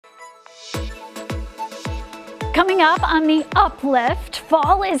Coming up on the Uplift,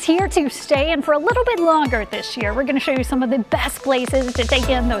 fall is here to stay, and for a little bit longer this year, we're going to show you some of the best places to take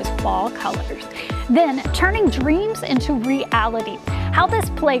in those fall colors. Then, turning dreams into reality, how this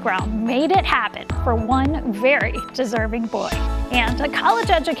playground made it happen for one very deserving boy. And a college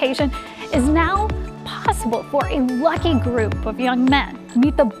education is now possible for a lucky group of young men.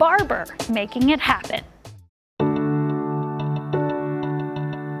 Meet the barber making it happen.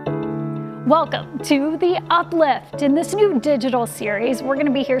 Welcome to the Uplift. In this new digital series, we're going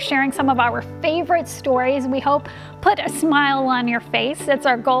to be here sharing some of our favorite stories. We hope put a smile on your face. It's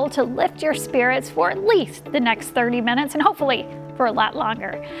our goal to lift your spirits for at least the next 30 minutes and hopefully for a lot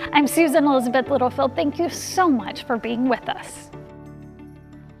longer. I'm Susan Elizabeth Littlefield. Thank you so much for being with us.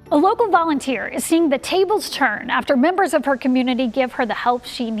 A local volunteer is seeing the tables turn after members of her community give her the help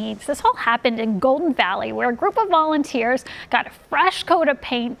she needs. This all happened in Golden Valley, where a group of volunteers got a fresh coat of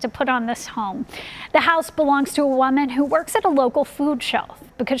paint to put on this home. The house belongs to a woman who works at a local food shelf.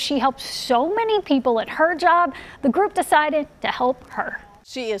 Because she helped so many people at her job, the group decided to help her.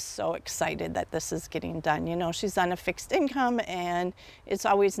 She is so excited that this is getting done. You know, she's on a fixed income, and it's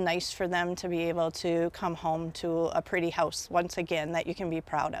always nice for them to be able to come home to a pretty house once again that you can be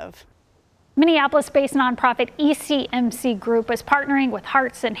proud of. Minneapolis-based nonprofit ECMC Group is partnering with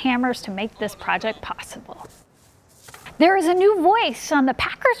Hearts and Hammers to make this project possible. There is a new voice on the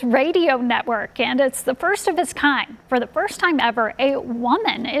Packers radio network, and it's the first of its kind. For the first time ever, a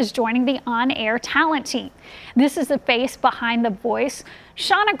woman is joining the on-air talent team. This is the face behind the voice.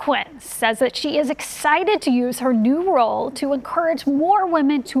 Shauna Quinn says that she is excited to use her new role to encourage more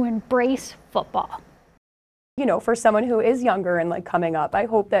women to embrace football. You know, for someone who is younger and coming up, I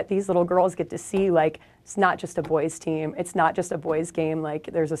hope that these little girls get to see it's not just a boys team, it's not just a boys game,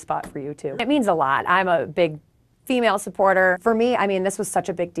 there's a spot for you too. It means a lot. I'm a big female supporter. For me, I mean, this was such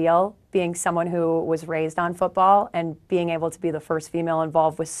a big deal, being someone who was raised on football and being able to be the first female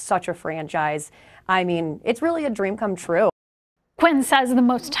involved with such a franchise. I mean, it's really a dream come true. Quinn says the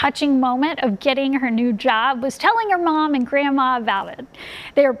most touching moment of getting her new job was telling her mom and grandma about it.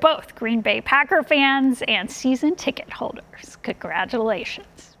 They are both Green Bay Packer fans and season ticket holders.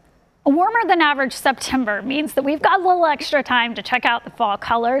 Congratulations. A warmer than average September means that we've got a little extra time to check out the fall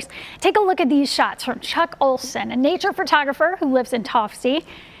colors. Take a look at these shots from Chuck Olson, a nature photographer who lives in Tofsy.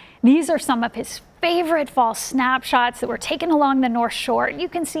 These are some of his favorite fall snapshots that were taken along the North Shore. You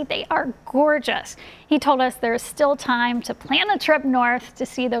can see they are gorgeous. He told us there is still time to plan a trip north to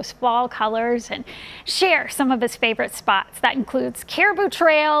see those fall colors and share some of his favorite spots. That includes Caribou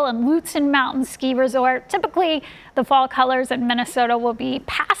Trail and Lutsen Mountain Ski Resort. Typically, the fall colors in Minnesota will be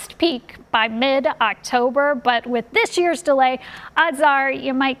past peak by mid-October, but with this year's delay, odds are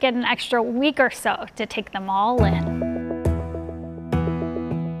you might get an extra week or so to take them all in.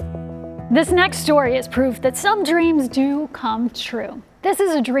 This next story is proof that some dreams do come true. This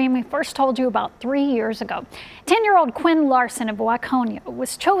is a dream we first told you about 3 years ago. 10-year-old Quinn Larson of Waconia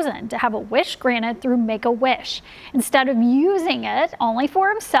was chosen to have a wish granted through Make-A-Wish. Instead of using it only for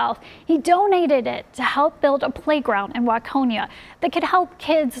himself, he donated it to help build a playground in Waconia that could help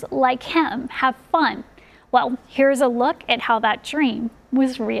kids like him have fun. Well, here's a look at how that dream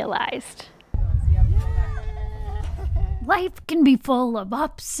was realized. Life can be full of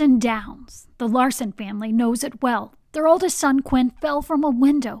ups and downs. The Larson family knows it well. Their oldest son, Quinn, fell from a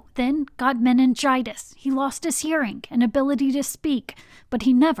window, then got meningitis. He lost his hearing and ability to speak, but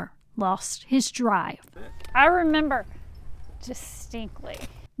he never lost his drive. I remember distinctly.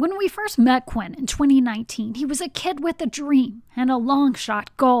 When we first met Quinn in 2019, he was a kid with a dream and a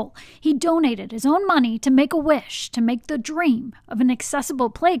long-shot goal. He donated his own money to Make-A-Wish to make the dream of an accessible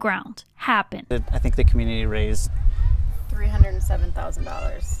playground happen. I think the community raised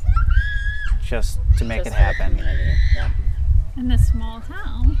 $307,000 just to make it happen. Yeah. In this small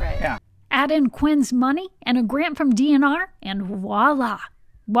town. Right. Yeah. Add in Quinn's money and a grant from DNR, and voila!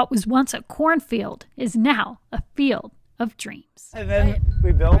 What was once a cornfield is now a field of dreams. And then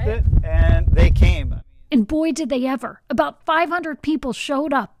we built it, and they came. And boy, did they ever. About 500 people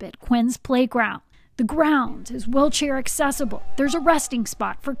showed up at Quinn's playground. The ground is wheelchair accessible. There's a resting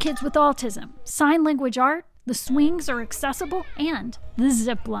spot for kids with autism, sign language art, the swings are accessible, and the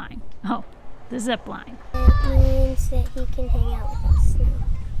zip line. Oh, the zip line. It means that he can hang out with us now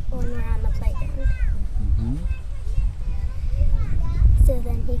when we're on the playground. Mm-hmm. So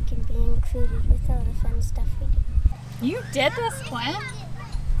then he can be included with all the fun stuff we do. You did this, Quinn.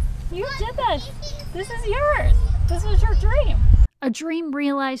 You did this. This is yours. This was your dream. A dream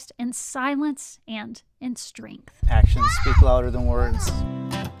realized in silence and in strength. Actions speak louder than words.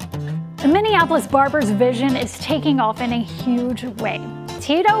 The Minneapolis barber's vision is taking off in a huge way.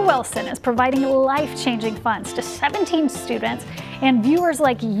 Tito Wilson is providing life-changing funds to 17 students, and viewers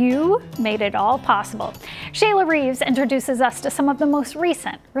like you made it all possible. Shayla Reeves introduces us to some of the most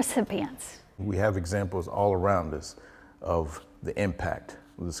recent recipients. We have examples all around us of the impact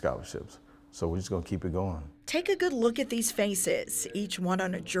of the scholarships, so we're just going to keep it going. Take a good look at these faces, each one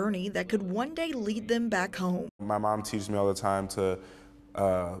on a journey that could one day lead them back home. My mom teaches me all the time to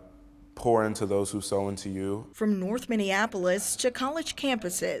pour into those who sow into you. From North Minneapolis to college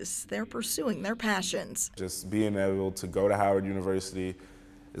campuses, they're pursuing their passions. Just being able to go to Howard University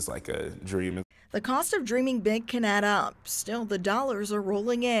is like a dream. The cost of dreaming big can add up. Still, the dollars are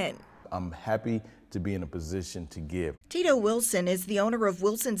rolling in. I'm happy to be in a position to give. Tito Wilson is the owner of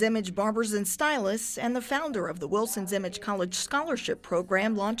Wilson's Image Barbers and Stylists and the founder of the Wilson's Image College Scholarship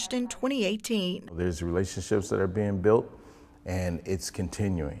Program launched in 2018. There's relationships that are being built, and it's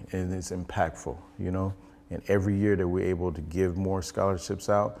continuing, and it's impactful, you know? And every year that we're able to give more scholarships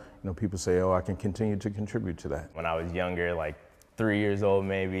out, you know, people say, oh, I can continue to contribute to that. When I was younger, like 3 years old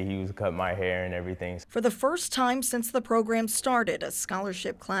maybe, he was cut my hair and everything. For the first time since the program started, a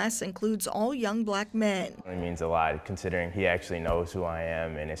scholarship class includes all young black men. It means a lot considering he actually knows who I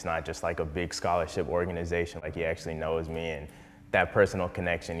am, and it's not just like a big scholarship organization, like he actually knows me, and that personal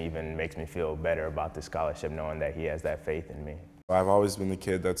connection even makes me feel better about the scholarship, knowing that he has that faith in me. I've always been the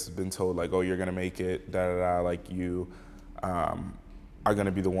kid that's been told like, oh, you're gonna make it, da-da-da, like you are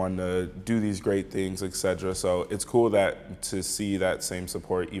gonna be the one to do these great things, etc. So it's cool that to see that same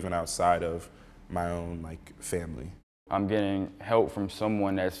support even outside of my own like family. I'm getting help from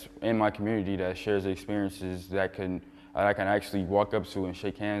someone that's in my community that shares experiences that I can actually walk up to and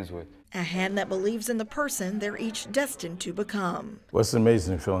shake hands with. A hand that believes in the person they're each destined to become. Well, it's an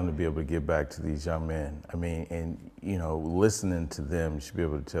amazing feeling to be able to give back to these young men. I mean, and you know, listening to them, you should be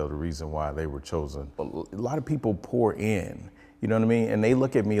able to tell the reason why they were chosen. A lot of people pour in, you know what I mean? And they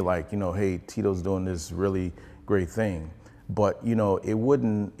look at me like, you know, hey, Tito's doing this really great thing. But, you know, it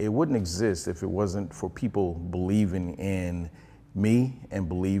wouldn't exist if it wasn't for people believing in me and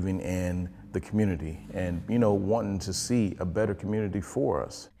believing in the community and, you know, wanting to see a better community for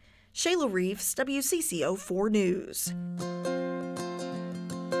us. Shayla Reeves, WCCO 4 News.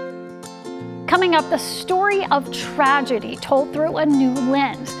 Coming up, the story of tragedy told through a new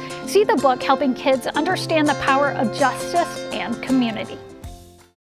lens. See the book helping kids understand the power of justice and community.